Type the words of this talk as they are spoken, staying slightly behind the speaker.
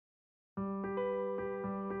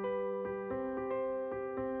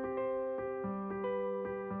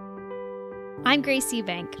I'm Grace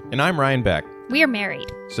Eubank. And I'm Ryan Beck. We are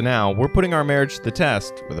married. So now we're putting our marriage to the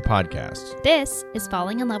test with a podcast. This is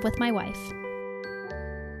Falling in Love with My Wife.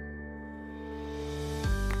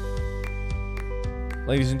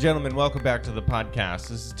 Ladies and gentlemen, welcome back to the podcast.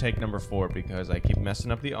 This is take number 4 because I keep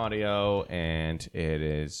messing up the audio and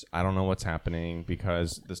I don't know what's happening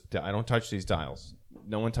because I don't touch these dials.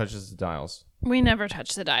 No one touches the dials. We never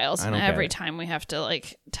touch the dials, and every it. time we have to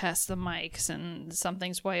test the mics, and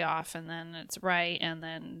something's way off, and then it's right, and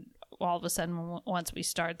then all of a sudden, once we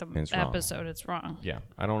start the episode, it's wrong. Yeah,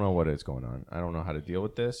 I don't know what is going on. I don't know how to deal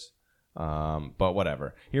with this, but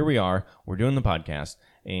whatever. Here we are. We're doing the podcast,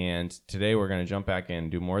 and today we're going to jump back in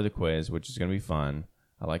and do more of the quiz, which is going to be fun.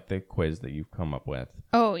 I like the quiz that you've come up with.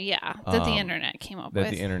 Oh yeah, that the internet came up with.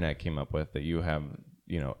 That the internet came up with that you have,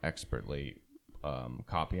 expertly.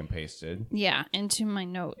 Copy and pasted. Yeah, into my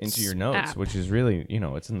notes. Into your notes, app. which is really,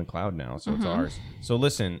 it's in the cloud now, so it's ours. So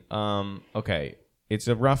listen, okay, this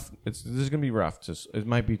is going to be rough. It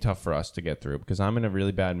might be tough for us to get through because I'm in a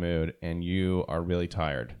really bad mood and you are really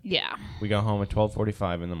tired. Yeah. We got home at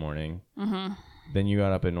 12:45 in the morning. Mm-hmm. Then you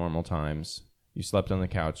got up at normal times. You slept on the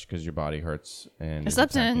couch because your body hurts. And I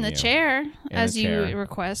slept in the chair as you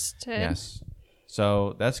requested. Yes.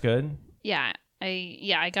 So that's good. Yeah.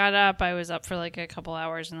 I got up. I was up for a couple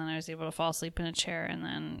hours, and then I was able to fall asleep in a chair, and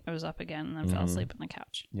then I was up again, and then fell asleep on the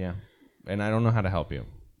couch. Yeah. And I don't know how to help you.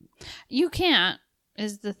 You can't,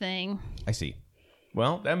 is the thing. I see.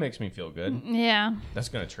 Well, that makes me feel good. Yeah. That's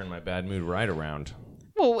going to turn my bad mood right around.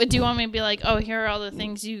 Well, do you want me to be like, oh, here are all the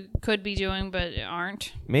things you could be doing but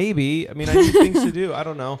aren't? Maybe. I mean, I need things to do. I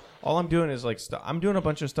don't know. All I'm doing is I'm doing a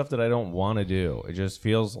bunch of stuff that I don't want to do. It just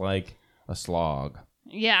feels like a slog.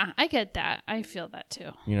 Yeah, I get that. I feel that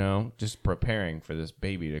too. Just preparing for this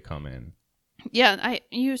baby to come in. Yeah,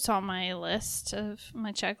 you saw my list of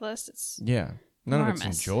my checklist. It's none enormous. of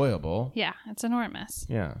it's enjoyable. Yeah, it's enormous.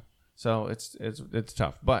 Yeah, so it's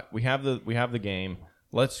tough. But we have the game.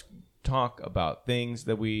 Let's talk about things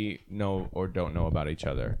that we know or don't know about each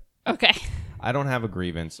other. Okay. I don't have a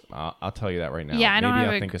grievance. I'll tell you that right now. Yeah, Maybe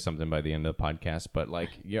I'll think of something by the end of the podcast. But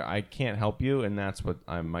I can't help you, and that's what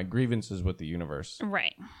my grievance is with the universe.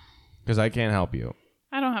 Right. Because I can't help you.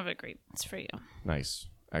 I don't have a grievance for you. Nice,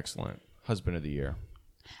 excellent. Husband of the year.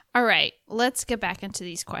 All right, let's get back into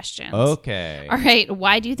these questions. Okay. All right,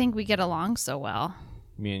 why do you think we get along so well?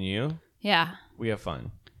 Me and you. Yeah. We have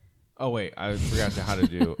fun. Oh wait, I forgot how to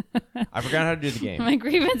do the game. My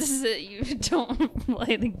grievance is that you don't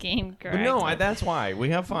play the game correctly. But no, that's why we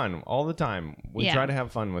have fun all the time. We try to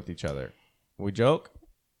have fun with each other. We joke.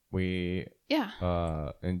 We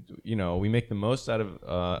and we make the most out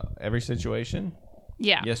of every situation.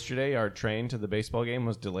 Yeah. Yesterday, our train to the baseball game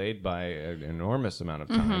was delayed by an enormous amount of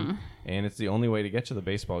time, and it's the only way to get to the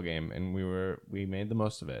baseball game, and we made the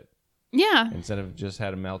most of it. Yeah. Instead of just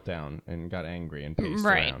had a meltdown and got angry and paced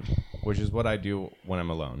around, which is what I do when I'm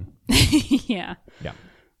alone. Yeah. Yeah.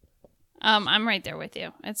 I'm right there with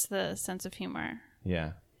you. It's the sense of humor.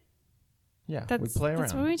 Yeah. Yeah. We play around.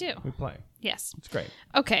 That's what we do. We play. Yes. It's great.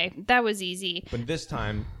 Okay. That was easy. But this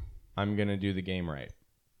time, I'm going to do the game right.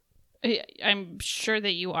 I'm sure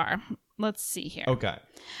that you are. Let's see here. Okay.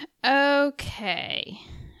 Okay.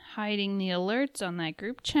 Hiding the alerts on that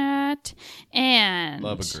group chat. And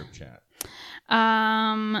love a group chat.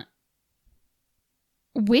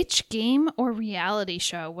 Which game or reality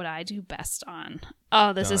show would I do best on?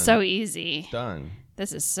 Oh, this is so easy. Done.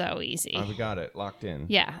 This is so easy. We got it. Locked in.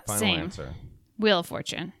 Yeah, Final same. answer. Wheel of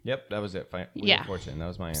Fortune. Yep, that was it. Wheel of Fortune. That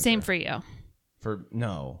was my answer. Same for you.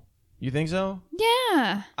 No. You think so?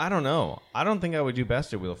 Yeah. I don't know. I don't think I would do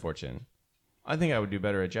best at Wheel of Fortune. I think I would do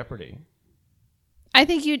better at Jeopardy. I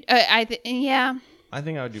think you'd... yeah. I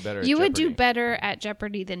think I would do better at Jeopardy. You would do better at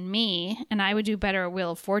Jeopardy than me, and I would do better at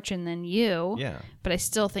Wheel of Fortune than you. Yeah. But I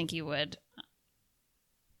still think you would.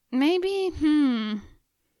 Maybe.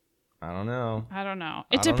 I don't know. I don't know.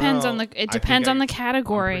 It depends on the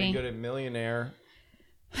category. I'm pretty good at Millionaire.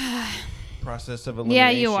 Process of elimination. Yeah,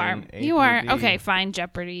 you are. APD. You are. Okay, fine.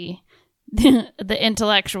 Jeopardy. The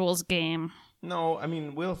intellectuals game. No, I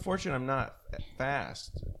mean, Wheel of Fortune, I'm not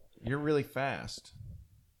fast. You're really fast.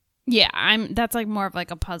 Yeah, that's more of a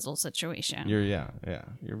puzzle situation. You're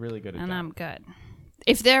really good at that. And I'm good.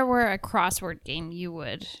 If there were a crossword game, you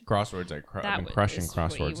would. Crosswords, I've been crushing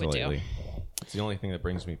crosswords lately. It's the only thing that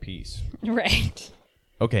brings me peace. Right.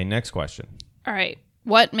 Okay, next question. All right.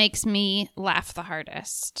 What makes me laugh the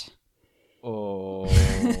hardest? Oh,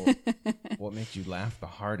 what makes you laugh the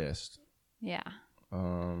hardest? Yeah.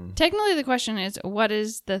 Technically, the question is, what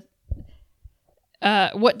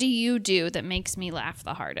do you do that makes me laugh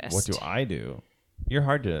the hardest? What do I do? You're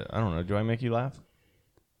hard to, I don't know. Do I make you laugh?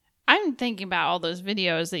 I'm thinking about all those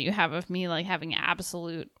videos that you have of me like having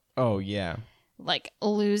absolute, Oh, yeah. like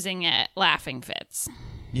losing it, laughing fits.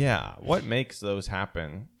 Yeah. What makes those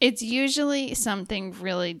happen? It's usually something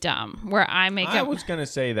really dumb where I was going to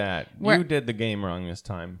say that. You did the game wrong this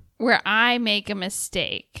time. Where I make a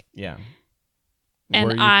mistake. Yeah. And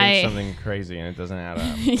where you think something crazy and it doesn't add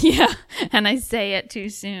up. Yeah. And I say it too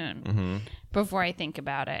soon Mm-hmm. before I think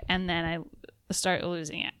about it. And then I start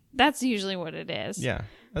losing it. That's usually what it is. Yeah,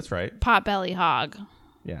 that's right. Potbelly hog.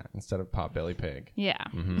 Yeah, instead of potbelly pig. Yeah.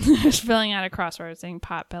 Mm-hmm. I was filling out a crossword saying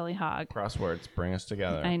potbelly hog. Crosswords bring us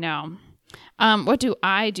together. I know. What do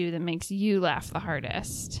I do that makes you laugh the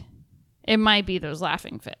hardest? It might be those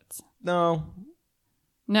laughing fits. No.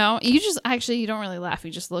 No? You don't really laugh.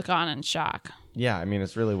 You just look on in shock. Yeah, I mean,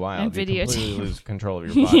 it's really wild. And you completely lose control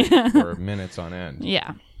of your body for minutes on end.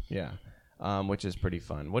 Yeah. Yeah. Which is pretty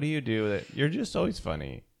fun. What do you do that you're just always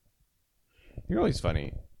funny? You're always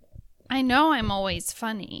funny. I know I'm always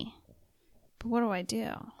funny. But what do I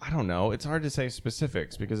do? I don't know. It's hard to say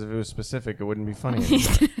specifics because if it was specific, it wouldn't be funny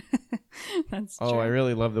anymore. That's true. I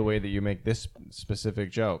really love the way that you make this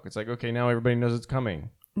specific joke. It's like, okay, now everybody knows it's coming.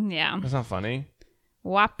 Yeah. That's not funny.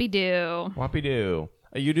 Whoppy-doo. Whoppy-doo.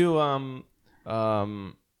 You do, I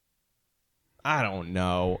don't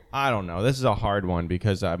know. This is a hard one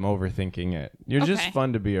because I'm overthinking it. You're just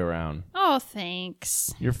fun to be around. Oh,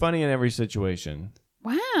 thanks. You're funny in every situation.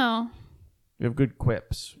 Wow. You have good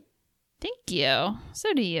quips. Thank you.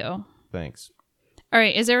 So do you. Thanks. All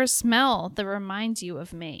right. Is there a smell that reminds you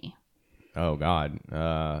of me? Oh, God.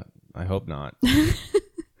 I hope not.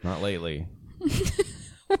 Not lately.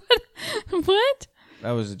 What?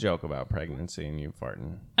 That was a joke about pregnancy and you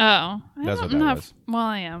farting. Oh. That's what that was. Well,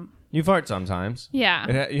 I am. You fart sometimes.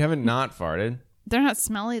 Yeah. You haven't not farted. They're not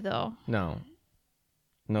smelly, though. No.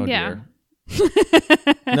 No, yeah. dear.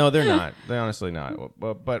 No, they're not. They're honestly not.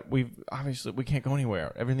 But we can't go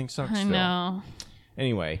anywhere. Everything sucks I still. know.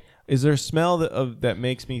 Anyway, is there a smell that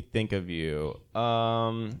makes me think of you?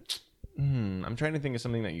 I'm trying to think of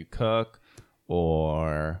something that you cook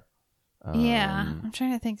or... yeah, I'm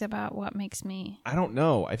trying to think about what makes me... I don't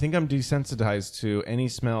know. I think I'm desensitized to any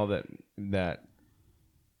smell that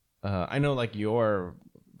I know, like your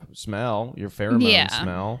smell, your pheromone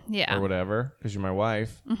smell or whatever, because you're my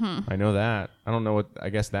wife. Mm-hmm. I know that. I don't know what... I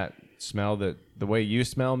guess that smell, the way you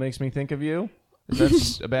smell makes me think of you.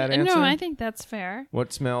 Is that a bad answer? No, I think that's fair.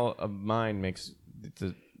 What smell of mine makes...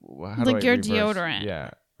 like your deodorant.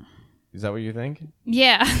 Yeah. Is that what you think?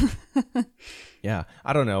 Yeah. Yeah,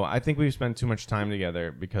 I don't know. I think we've spent too much time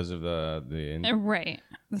together because of the right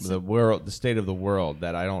the state of the world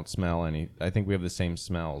that I don't smell any. I think we have the same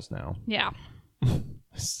smells now. Yeah.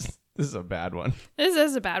 This is a bad one. This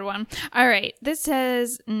is a bad one. All right. This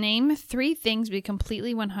says, name 3 things we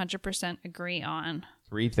completely 100% agree on.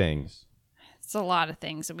 3 things. It's a lot of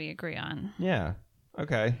things that we agree on. Yeah.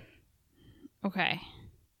 Okay. Okay.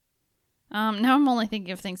 Now I'm only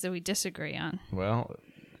thinking of things that we disagree on. Well,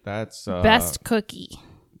 that's... best cookie.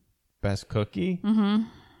 Best cookie? Mm-hmm.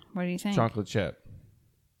 What do you think? Chocolate chip.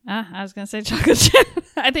 I was going to say chocolate chip.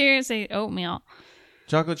 I think you were going to say oatmeal.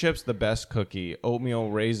 Chocolate chip's the best cookie. Oatmeal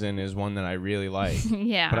raisin is one that I really like.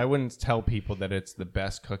 Yeah. But I wouldn't tell people that it's the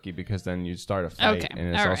best cookie because then you'd start a fight. Okay.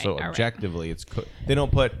 And it's also objectively, it's they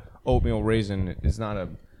don't put oatmeal raisin. It's not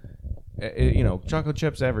chocolate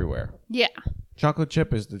chips everywhere. Yeah. Chocolate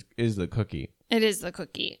chip is the cookie. It is the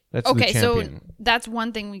cookie. That's okay, the champion. So that's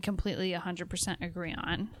one thing we completely 100% agree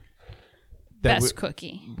on. Best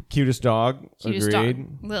cookie. Cutest dog. Cutest agreed.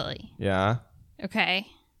 dog. Lily. Yeah. Okay.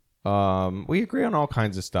 We agree on all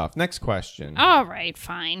kinds of stuff. Next question. All right,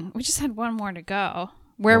 fine. We just had one more to go.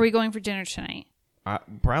 Where are we going for dinner tonight?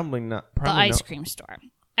 Probably not. The ice cream store.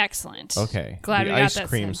 Excellent. Okay. Glad we got that. The ice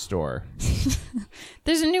cream store.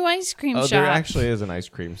 There's a new ice cream shop. There actually is an ice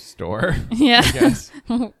cream store. Yeah. I guess.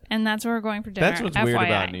 And that's where we're going for dinner. That's what's weird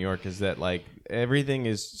about New York is that like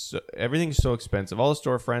everything's so expensive. All the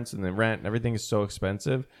storefronts and the rent and everything is so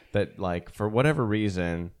expensive that like for whatever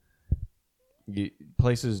reason,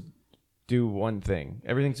 places do one thing.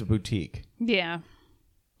 Everything's a boutique. Yeah.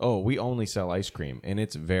 Oh, we only sell ice cream, and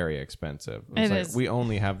it's very expensive. It's like, we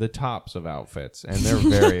only have the tops of outfits, and they're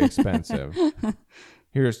very expensive.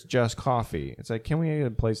 Here's just coffee. It's like, can we get a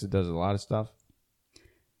place that does a lot of stuff?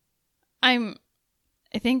 I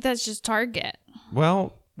think that's just Target.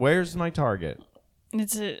 Well, where's my Target?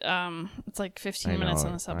 It's like 15 minutes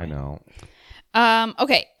on the subway. I know.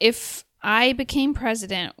 Okay, if I became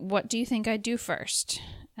president, what do you think I'd do first?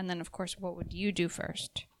 And then, of course, what would you do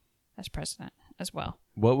first as president as well?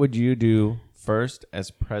 What would you do first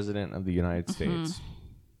as president of the United States?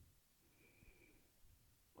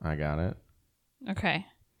 I got it. Okay.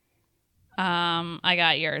 I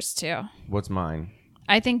got yours too. What's mine?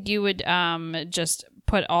 I think you would just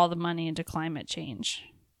put all the money into climate change.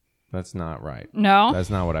 That's not right. No? That's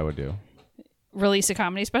not what I would do. Release a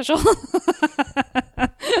comedy special?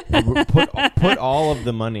 Put all of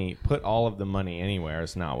the money anywhere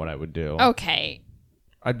is not what I would do. Okay.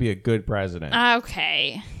 I'd be a good president.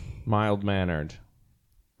 Okay. Mild-mannered.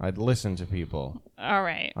 I'd listen to people. All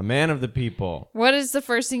right. A man of the people. What is the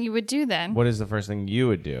first thing you would do then? What is the first thing you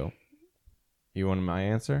would do? You want my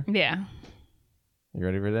answer? Yeah. You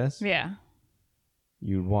ready for this? Yeah.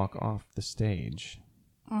 You'd walk off the stage.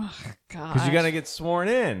 Oh, God. Because you got to get sworn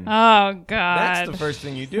in. Oh, God. That's the first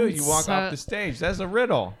thing you do. You walk off the stage. That's a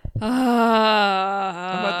riddle. How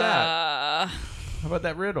about that? How about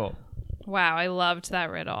that riddle? Wow, I loved that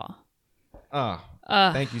riddle.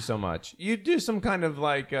 Thank you so much. You do some kind of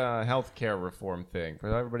like healthcare reform thing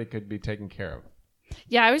where everybody could be taken care of.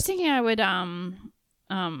 Yeah, I was thinking I would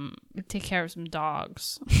take care of some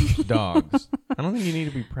dogs. Dogs. I don't think you need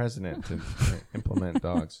to be president to implement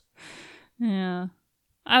dogs. Yeah.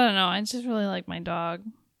 I don't know. I just really like my dog.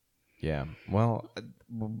 Yeah. Well,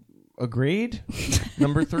 agreed.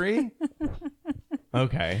 Number 3.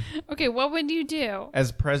 Okay. Okay, what would you do?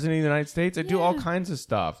 As president of the United States, I'd do all kinds of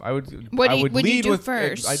stuff. I would. What would would you lead do with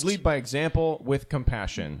first? I'd lead by example with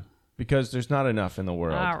compassion because there's not enough in the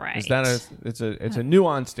world. All right. It's a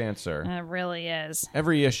nuanced answer. It really is.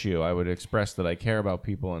 Every issue, I would express that I care about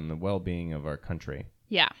people and the well-being of our country.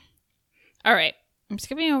 Yeah. All right. I'm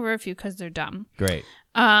skipping over a few because they're dumb. Great.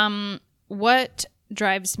 What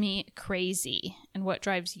drives me crazy, and what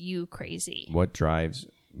drives you crazy? What drives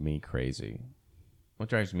me crazy? What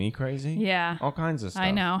drives me crazy? Yeah. All kinds of stuff.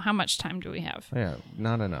 I know. How much time do we have? Yeah,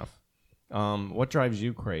 not enough. What drives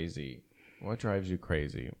you crazy? What drives you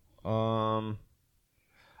crazy? Oh,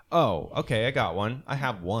 okay, I got one. I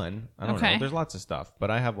have one. I don't know. There's lots of stuff, but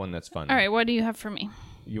I have one that's fun. All right, what do you have for me?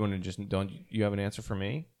 You want to don't you have an answer for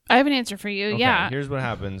me? I have an answer for you. Okay, Yeah. Here's what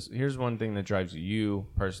happens. Here's one thing that drives you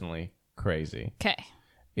personally crazy. Okay.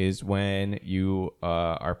 Is when you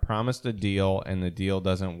are promised a deal and the deal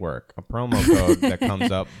doesn't work. A promo code that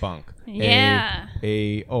comes up bunk. Yeah.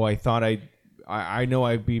 I thought I know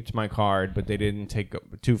I beeped my card, but they didn't take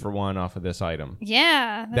 2 for 1 off of this item.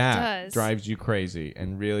 Yeah, that does. Drives you crazy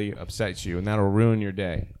and really upsets you, and that'll ruin your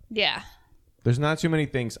day. Yeah. There's not too many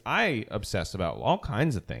things I obsess about, all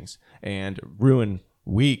kinds of things, and ruin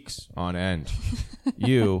weeks on end.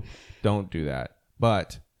 You don't do that.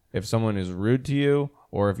 But if someone is rude to you,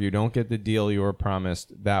 or if you don't get the deal you were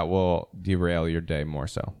promised, that will derail your day more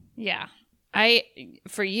so. Yeah.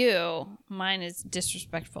 For you, mine is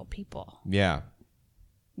disrespectful people. Yeah.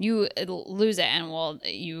 You lose it and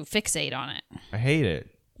you fixate on it. I hate it.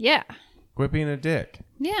 Yeah. Quit being a dick.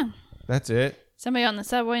 Yeah. That's it. Somebody on the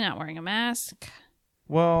subway not wearing a mask.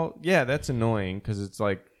 Well, yeah, that's annoying because it's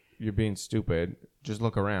like you're being stupid. Just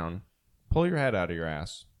look around. Pull your head out of your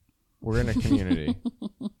ass. We're in a community.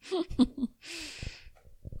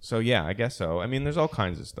 So, yeah, I guess so. I mean, there's all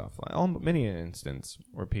kinds of stuff. Many instances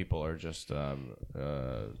where people are just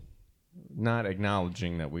not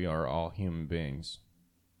acknowledging that we are all human beings.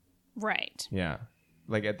 Right. Yeah.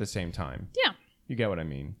 Like at the same time. Yeah. You get what I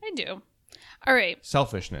mean? I do. All right.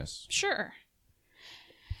 Selfishness. Sure.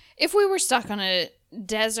 If we were stuck on a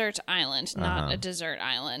desert island, not a desert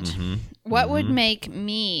island, what would make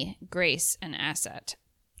me, Grace, an asset?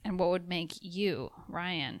 And what would make you,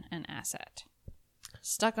 Ryan, an asset?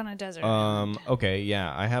 Stuck on a desert island. Okay,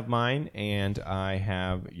 yeah. I have mine and I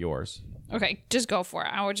have yours. Okay, just go for it.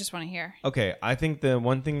 I would just want to hear. Okay, I think the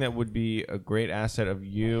one thing that would be a great asset of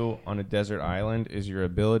you on a desert island is your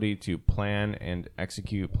ability to plan and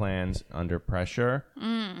execute plans under pressure.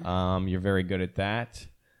 You're very good at that.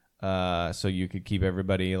 So you could keep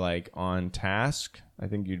everybody like on task. I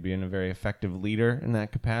think you'd be a very effective leader in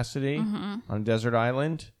that capacity on a desert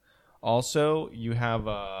island. Also, you have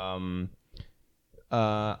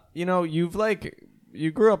you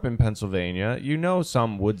grew up in Pennsylvania. You know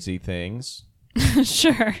some woodsy things.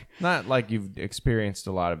 Sure. Not like you've experienced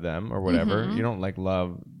a lot of them or whatever. You don't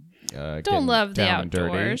love love the down and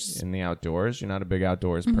dirty outdoors. in the outdoors. You're not a big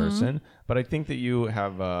outdoors person, but I think that you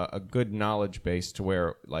have a good knowledge base to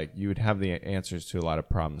where like you would have the answers to a lot of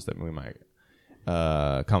problems that we might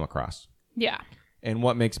come across. Yeah. And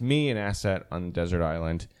what makes me an asset on the desert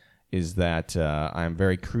island is that I'm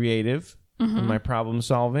very creative in my problem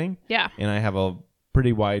solving. Yeah. And I have a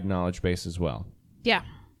pretty wide knowledge base as well. Yeah.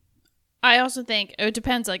 I also think it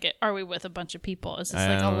depends. Like, are we with a bunch of people? Is this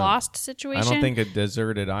like a lost situation? I don't think a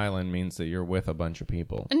deserted island means that you're with a bunch of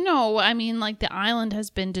people. No, I mean like the island has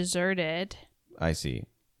been deserted. I see.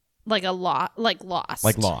 Like a lot, like lost.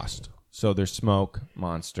 Like lost. So there's smoke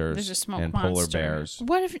monsters. There's a smoke and monster. polar bears.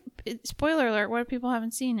 What if? Spoiler alert! What if people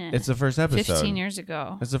haven't seen it? It's the first episode. 15 years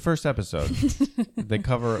ago. It's the first episode. They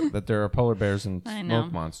cover that there are polar bears and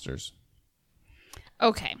smoke monsters.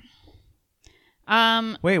 Okay.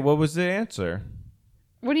 Wait, what was the answer?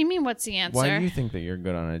 What do you mean? What's the answer? Why do you think that you're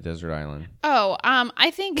good on a desert island? Oh,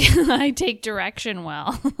 I think I take direction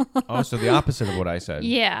well. Oh, so the opposite of what I said.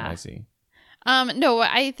 Yeah. I see. No,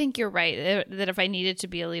 I think you're right that if I needed to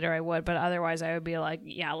be a leader, I would, but otherwise I would be like,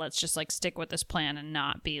 yeah, let's just like stick with this plan and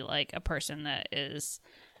not be like a person that is,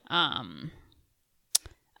 I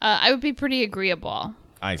would be pretty agreeable.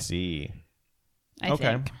 I see. I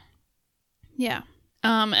think. Yeah.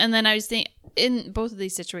 And then I was thinking, in both of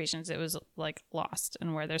these situations, it was like Lost,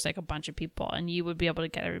 and where there's like a bunch of people, and you would be able to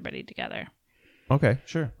get everybody together. Okay,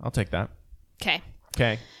 sure. I'll take that. Okay.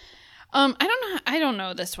 Okay. I don't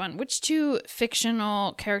know this one. Which two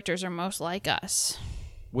fictional characters are most like us?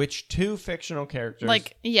 Which two fictional characters?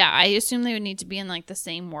 Like, yeah, I assume they would need to be in like the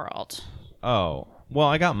same world. Oh, well,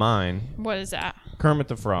 I got mine. What is that? Kermit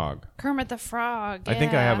the Frog. Kermit the Frog. Yeah. I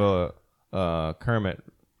think I have a Kermit.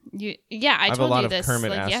 I have told a lot you of this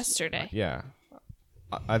Kermit like yesterday. Yeah.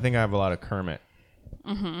 I think I have a lot of Kermit.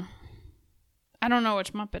 Mm-hmm. I don't know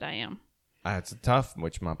which Muppet I am. It's a tough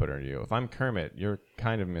which Muppet are you. If I'm Kermit, you're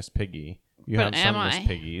kind of Miss Piggy. You But have some am Miss I?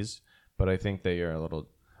 Piggies, but I think that you're a little...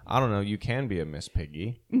 I don't know. You can be a Miss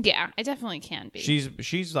Piggy. Yeah, I definitely can be.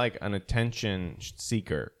 She's like an attention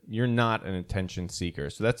seeker. You're not an attention seeker.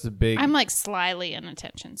 So that's the big... I'm like slyly an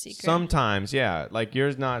attention seeker. Sometimes, yeah. Like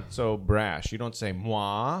yours not so brash. You don't say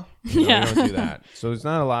moi. You don't do that. So there's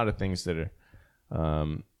not a lot of things that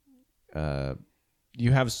are...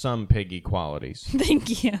 you have some piggy qualities.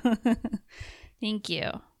 Thank you. Thank you.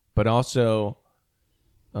 But also,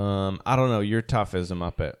 I don't know. You're tough as a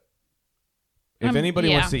Muppet. If anybody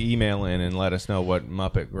wants to email in and let us know what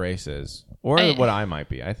Muppet Grace is, or what I might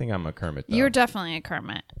be, I think I'm a Kermit. Though. You're definitely a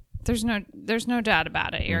Kermit. There's no doubt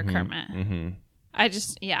about it. You're a Kermit. Mm-hmm.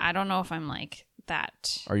 I don't know if I'm like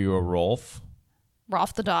that. Are you a Rolf?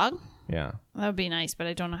 Rolf the dog? Yeah. That would be nice, but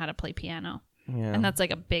I don't know how to play piano. Yeah. And that's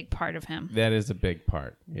like a big part of him. That is a big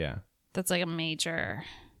part. Yeah. That's like a major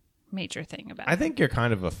thing about I think you're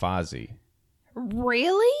kind of a Fozzie.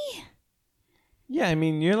 Really? Yeah, I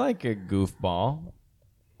mean, you're like a goofball.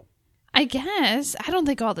 I guess. I don't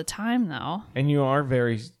think all the time, though. And you are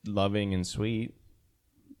very loving and sweet.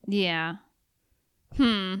 Yeah.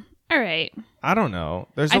 All right. I don't know.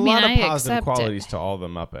 There's a lot of positive accept qualities it. to all the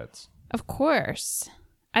Muppets. Of course.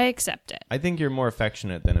 I accept it. I think you're more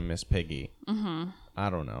affectionate than a Miss Piggy. Mm-hmm. I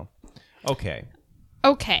don't know. Okay.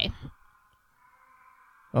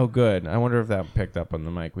 Oh, good. I wonder if that picked up on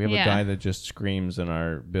the mic. We have a guy that just screams in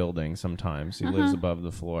our building sometimes. He lives above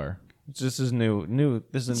the floor. This is new.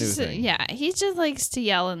 This is a new thing. Yeah, he just likes to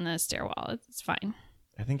yell in the stairwell. It's fine.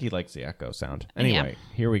 I think he likes the echo sound. Anyway,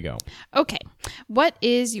 Here we go. Okay. What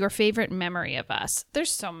is your favorite memory of us?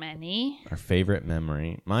 There's so many. Our favorite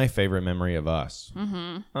memory. My favorite memory of us.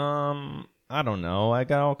 Mm-hmm. I don't know. I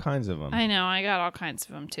got all kinds of them. I know. I got all kinds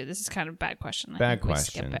of them, too. This is kind of a bad question. Bad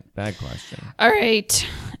question. Bad question. All right.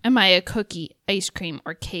 Am I a cookie, ice cream,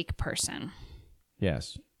 or cake person?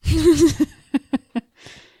 Yes.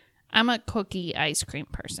 I'm a cookie, ice cream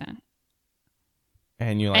person.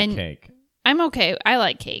 And you like cake? I'm okay. I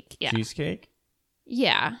like cake. Yeah. Cheesecake?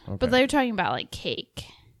 Yeah. Okay. But they're talking about like cake.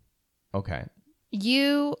 Okay.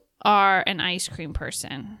 You are an ice cream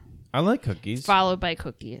person. I like cookies. Followed by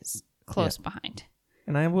cookies. Close behind.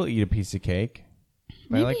 And I will eat a piece of cake.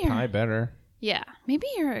 But I like pie better. Yeah. Maybe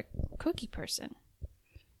you're a cookie person.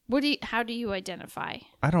 How do you identify?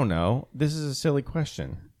 I don't know. This is a silly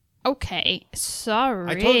question. Okay.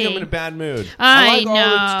 Sorry. I told you I'm in a bad mood. I know.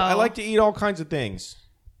 I like to eat all kinds of things.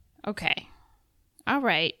 Okay. All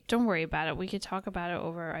right. Don't worry about it. We could talk about it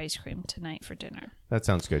over ice cream tonight for dinner. That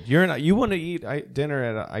sounds good. You want to eat dinner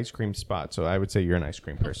at an ice cream spot, so I would say you're an ice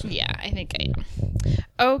cream person. Yeah, I think I am.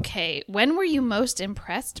 Okay. When were you most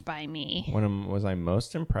impressed by me? When was I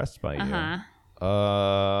most impressed by you? Uh-huh.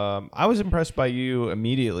 I was impressed by you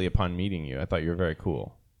immediately upon meeting you. I thought you were very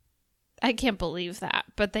cool. I can't believe that,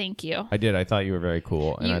 but thank you. I did. I thought you were very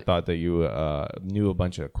cool, and I thought that you knew a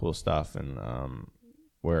bunch of cool stuff and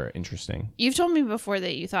were interesting. You've told me before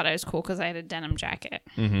that you thought I was cool because I had a denim jacket.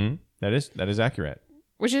 Mm-hmm. That is accurate.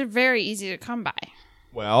 Which is very easy to come by.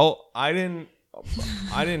 Well, I didn't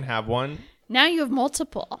have one. Now you have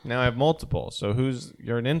multiple. Now I have multiple. So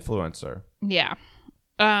you're an influencer. Yeah.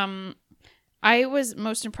 I was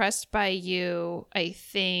most impressed by you, I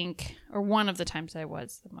think, or one of the times I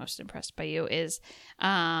was the most impressed by you is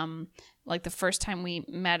like the first time we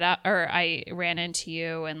met up, or I ran into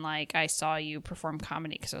you and like I saw you perform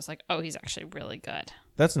comedy because I was like, oh, he's actually really good.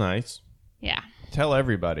 That's nice. Yeah. Tell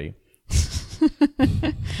everybody.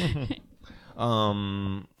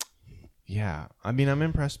 Yeah. I mean, I'm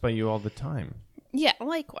impressed by you all the time. Yeah,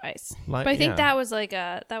 likewise. But I think that was like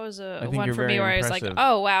a one for me where I was like,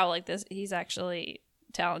 oh wow, like this, he's actually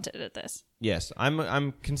talented at this. Yes,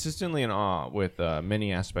 I'm consistently in awe with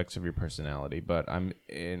many aspects of your personality, but I'm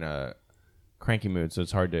in a cranky mood, so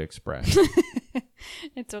it's hard to express.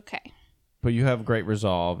 It's okay. But you have great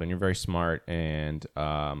resolve, and you're very smart, and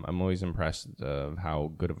I'm always impressed of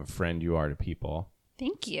how good of a friend you are to people.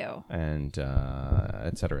 Thank you. And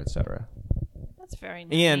et cetera, et cetera. That's very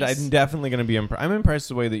nice. And I'm definitely going to be I'm impressed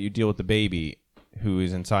the way that you deal with the baby who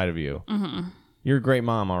is inside of you. Mm-hmm. You're a great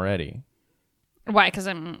mom already. Why? Because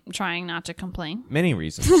I'm trying not to complain. Many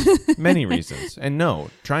reasons. Many reasons. And no,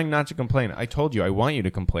 trying not to complain. I told you I want you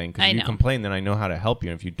to complain because if you complain, then I know how to help you.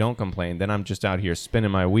 And if you don't complain, then I'm just out here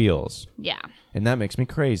spinning my wheels. Yeah. And that makes me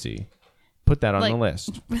crazy. Put that on the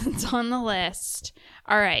list. It's on the list.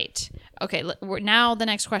 All right. Okay. Now the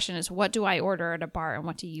next question is, what do I order at a bar and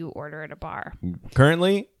what do you order at a bar?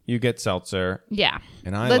 Currently, you get seltzer. Yeah.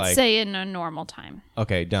 And let's say in a normal time.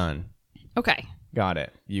 Okay, done. Okay. Got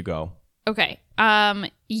it. You go. Okay.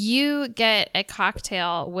 You get a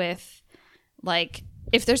cocktail with, like,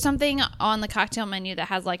 if there's something on the cocktail menu that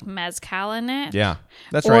has, like, mezcal in it. Yeah,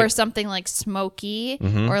 that's right. Or something, like, smoky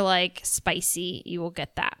or, like, spicy, you will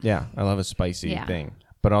get that. Yeah, I love a spicy thing.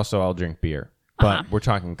 But also, I'll drink beer. But we're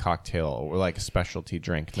talking cocktail or, like, a specialty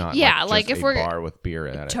drink, not like just if we're bar with beer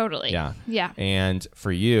in it. Totally. Yeah. Yeah. And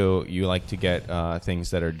for you like to get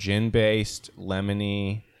things that are gin-based,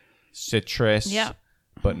 lemony, citrus. Yeah.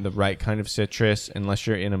 But the right kind of citrus, unless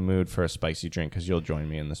you're in a mood for a spicy drink, because you'll join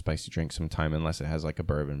me in the spicy drink sometime, unless it has like a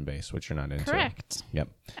bourbon base, which you're not into. Correct. Yep.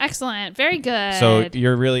 Excellent. Very good. So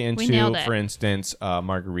you're really into, for instance,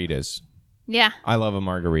 margaritas. Yeah. I love a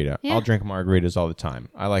margarita. Yeah. I'll drink margaritas all the time.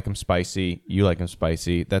 I like them spicy. You like them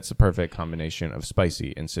spicy. That's the perfect combination of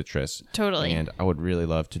spicy and citrus. Totally. And I would really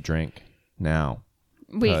love to drink now.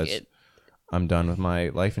 I'm done with my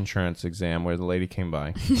life insurance exam where the lady came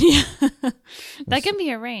by. Yeah. That can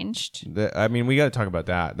be arranged. I mean, we got to talk about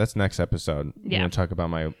that. That's next episode. Yeah. We're going to talk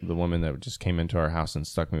about the woman that just came into our house and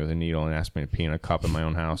stuck me with a needle and asked me to pee in a cup in my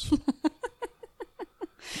own house.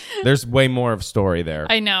 There's way more of a story there.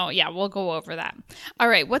 I know. Yeah, we'll go over that. All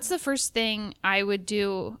right. What's the first thing I would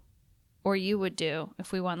do or you would do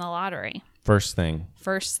if we won the lottery? First thing.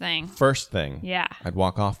 Yeah. I'd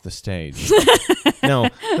walk off the stage. No,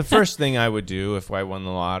 the first thing I would do if I won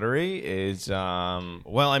the lottery is,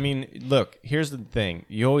 well, I mean, look, here's the thing.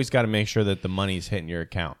 You always got to make sure that the money's hitting your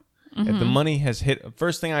account. Mm-hmm. If the money has hit,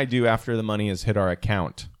 first thing I do after the money has hit our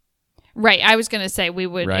account. Right. I was going to say we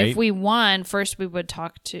would, if we won, first we would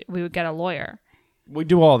get a lawyer. We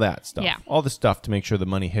do all that stuff. Yeah. All the stuff to make sure the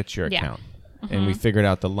money hits your account. Mm-hmm. And we figured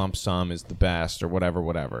out the lump sum is the best or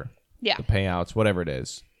whatever. Yeah. The payouts, whatever it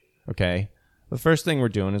is. Okay? The first thing we're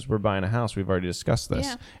doing is we're buying a house. We've already discussed this.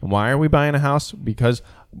 Yeah. And why are we buying a house? Because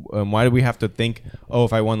why do we have to think, oh,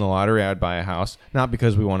 if I won the lottery, I'd buy a house? Not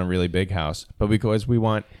because we want a really big house, but because we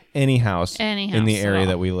want any house in the area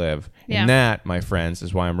that we live. Yeah. And that, my friends,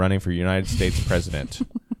 is why I'm running for United States president.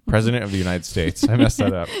 President of the United States. I messed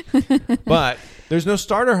that up. But there's no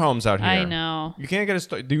starter homes out here. I know. You can't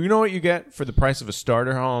get do you know what you get for the price of a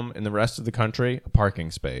starter home in the rest of the country? A parking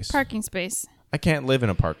space. Parking space. I can't live in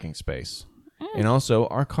a parking space. And also,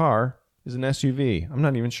 our car is an SUV. I'm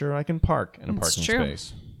not even sure I can park in a parking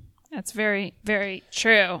space. That's very, very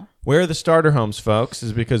true. Where are the starter homes, folks?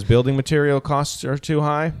 Is it because building material costs are too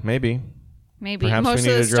high? Maybe. Perhaps most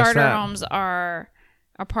of the starter homes are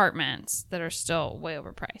apartments that are still way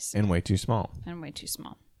overpriced. And way too small.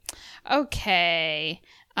 Okay.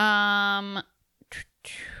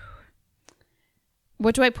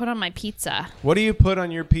 What do I put on my pizza? What do you put on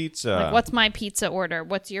your pizza? Like, what's my pizza order?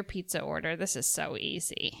 What's your pizza order? This is so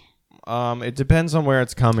easy. It depends on where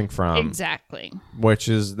it's coming from. Exactly.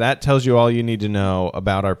 That tells you all you need to know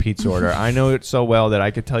about our pizza order. I know it so well that I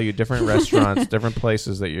could tell you different restaurants, different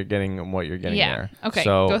places that you're getting and what you're getting there. Okay,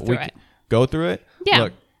 so go through it. Go through it? Yeah.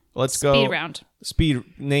 Look, let's go. Speed round.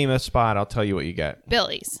 Name a spot. I'll tell you what you get.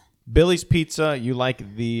 Billy's Pizza. You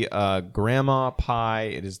like the grandma pie.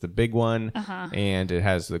 It is the big one, and it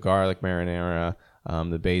has the garlic marinara,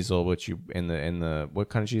 the basil, which you in the what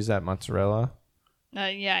kind of cheese is that? Mozzarella.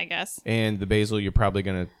 Yeah, I guess. And the basil, you're probably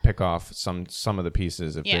gonna pick off some of the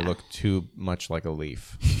pieces if they look too much like a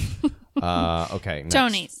leaf. Okay. Next.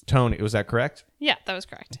 Tony's. Tony. Was that correct? Yeah, that was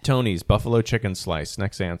correct. Tony's buffalo chicken slice.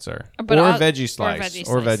 Next answer. But or I'll- veggie slice.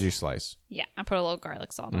 or veggie Veggie slice. Yeah, I put a little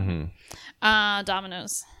garlic salt Mm-hmm. on it.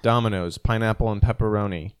 Domino's. Domino's. Pineapple and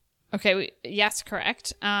pepperoni. Okay, yes,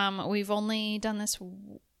 correct. We've only done this.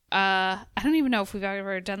 I don't even know if we've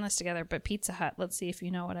ever done this together, but Pizza Hut. Let's see if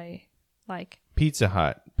you know what I like. Pizza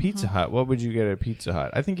Hut. Pizza Mm-hmm. Hut. What would you get at Pizza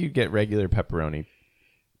Hut? I think you'd get regular pepperoni.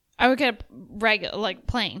 I would get regular, like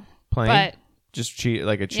plain. Plain? But Just cheese,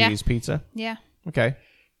 like a cheese pizza? yeah, Okay.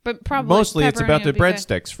 but probably Mostly it's pepperoni about the would be good.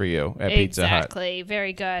 breadsticks for you at Pizza Hut. Exactly.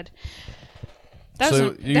 Very good. That So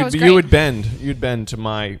was you great. would bend to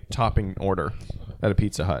my topping order at a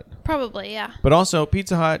Pizza Hut. Probably, yeah. But also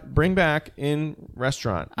Pizza Hut, bring back in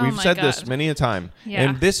restaurant. Oh We've my said this God. many a time. Yeah.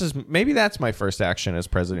 And this is maybe that's my first action as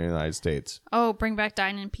president of the United States. Oh, bring back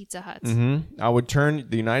dine-in Pizza Huts. I would turn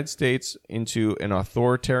the United States into an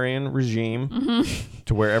authoritarian regime Mm-hmm.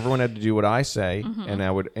 to where everyone had to do what I say, and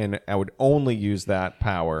I would only use that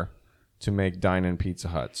power to make dine-in Pizza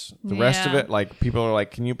Huts. The rest of Yeah. it, like people are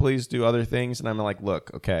like, "Can you please do other things?" And I'm like,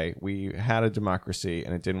 "Look, okay, we had a democracy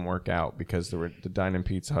and it didn't work out because the dine-in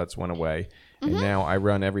Pizza Huts went away, Mm-hmm. and now I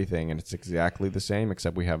run everything, and it's exactly the same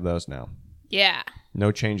except we have those now. Yeah.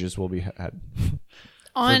 No changes will be had."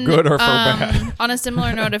 On, good or for bad. On a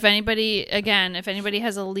similar note, if anybody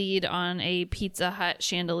has a lead on a Pizza Hut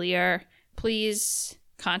chandelier, please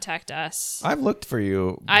contact us. I've looked for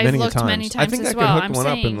you I've many looked times. many I times think as I could well. hook I'm one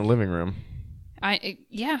up in saying- the living room.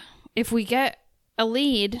 Yeah. If we get a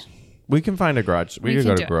lead, We can find a garage. We We could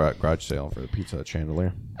can go to do garage sale for the Pizza Hut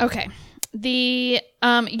chandelier. okay. The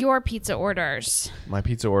your pizza orders. My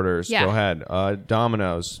pizza orders. Yeah. Go ahead.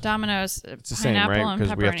 Domino's. Domino's, It's the same, pineapple right? and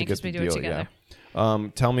Because we have pepperoni to because get we the do it deal. together. Yeah.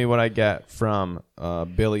 Tell me what I get from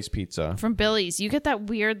Billy's Pizza. From Billy's, you get that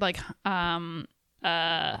weird like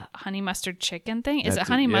honey mustard chicken thing. Is it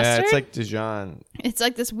honey Yeah, mustard? it's like Dijon. It's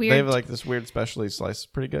like this They weird. have like this weird specialty slice.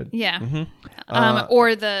 Pretty good. yeah.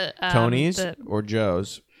 Or the Tony's the- or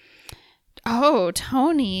Joe's. oh,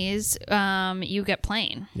 Tony's. You get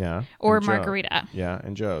plain Yeah. or and Joe. margarita. Yeah,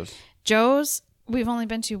 and Joe's. Joe's. We've only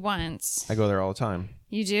been to once. I go there all the time.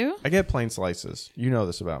 You do? I get plain slices. You know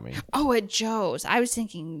this about me. Oh, at Joe's. I was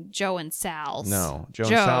thinking Joe and Sal's. No, Joe and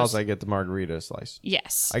Joe's. Sal's. I get the margarita slice.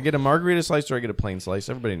 Yes. I get a margarita slice or I get a plain slice.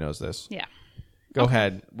 Everybody knows this. yeah. Go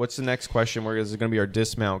ahead. What's the next question? Where is it going to be our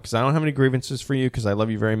dismount? Because I don't have any grievances for you because I love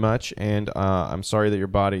you very much, and I'm sorry that your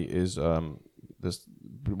body is this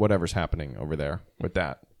whatever's happening over there with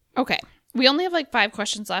that. Okay. We only have like 5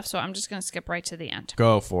 questions left, so I'm just going to skip right to the end.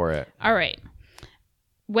 Go for it. All right.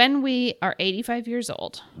 When we are 85 years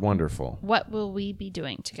old, Wonderful. what will we be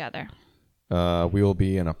doing together? We will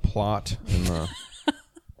be in a plot in the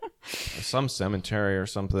some cemetery or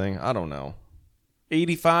something. I don't know.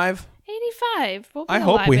 85. 85. We'll be I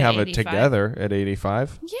hope alive we at have it 85. together at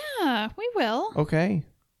 85. Yeah, we will. Okay.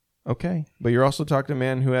 But you're also talking to a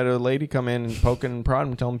man who had a lady come in and poke and prod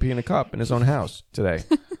him, tell him to pee in a cup in his own house today.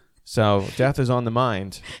 So death is on the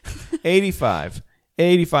mind. 85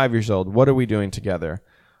 years old. What are we doing together?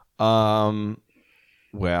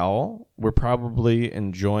 Well, we're probably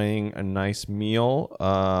enjoying a nice meal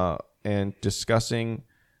and discussing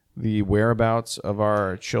the whereabouts of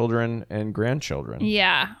our children and grandchildren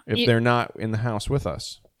Yeah. if they're not in the house with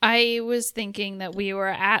us. I was thinking that we were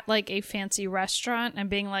at like a fancy restaurant and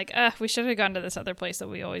being like, we should have gone to this other place that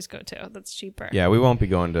we always go to. That's cheaper. Yeah, we won't be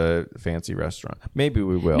going to a fancy restaurant. Maybe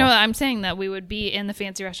we will. No, I'm saying that we would be in the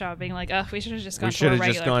fancy restaurant being like, we should have just gone We to a should have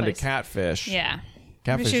regular just gone place. to Catfish. Yeah.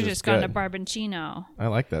 Catfish we should is have just gone to good. Barboncino. I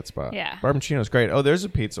like that spot. Yeah. Barboncino's great. Oh, there's a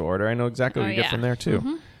pizza order. I know exactly what you get yeah. from there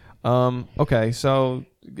too. Okay, so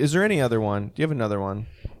is there any other one? Do you have another one?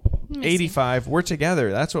 85. We're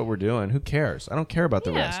together. That's what we're doing. Who cares? I don't care about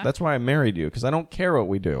the rest. Yeah. That's why I married you, because I don't care what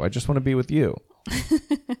we do. I just want to be with you.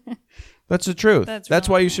 That's the truth. That's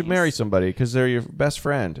why really you should nice. marry somebody, because they're your best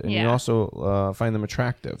friend, and you Yeah. also find them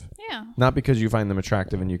attractive. Yeah. Not because you find them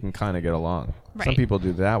attractive and you can kind of get along. Some Right. people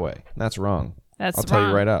do that way. That's wrong. That's I'll tell you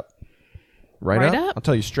wrong. right up. Right up? I'll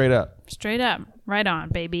tell you straight up. Straight up. Right on,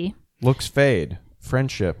 baby. Looks fade.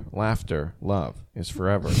 Friendship, laughter, love is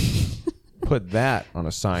forever. Put that on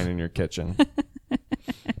a sign in your kitchen.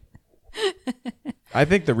 I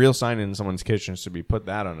think the real sign in someone's kitchen should be put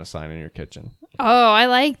that on a sign in your kitchen. Oh, I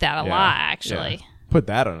like that a Yeah, lot, actually. yeah. Put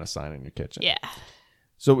that on a sign in your kitchen. Yeah.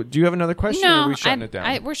 So do you have another question or are we shutting it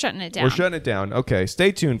down? We're shutting it down. We're shutting it down. Okay,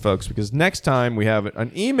 stay tuned, folks, because next time we have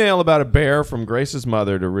an email about a bear from Grace's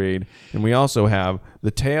mother to read, and we also have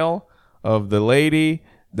the tale of the lady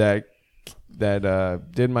that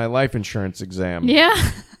did my life insurance exam.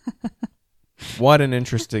 Yeah. What an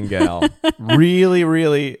interesting gal. Really,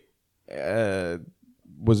 really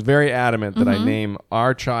was very adamant that I name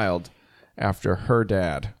our child after her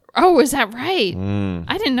dad. Oh, is that right?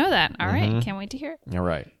 I didn't know that. All right. Can't wait to hear it. All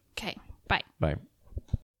right. Okay. Bye. Bye.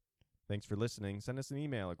 Thanks for listening. Send us an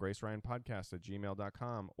email at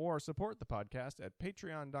graceryanpodcast@gmail.com or support the podcast at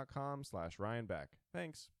patreon.com/RyanBeck.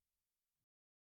 Thanks.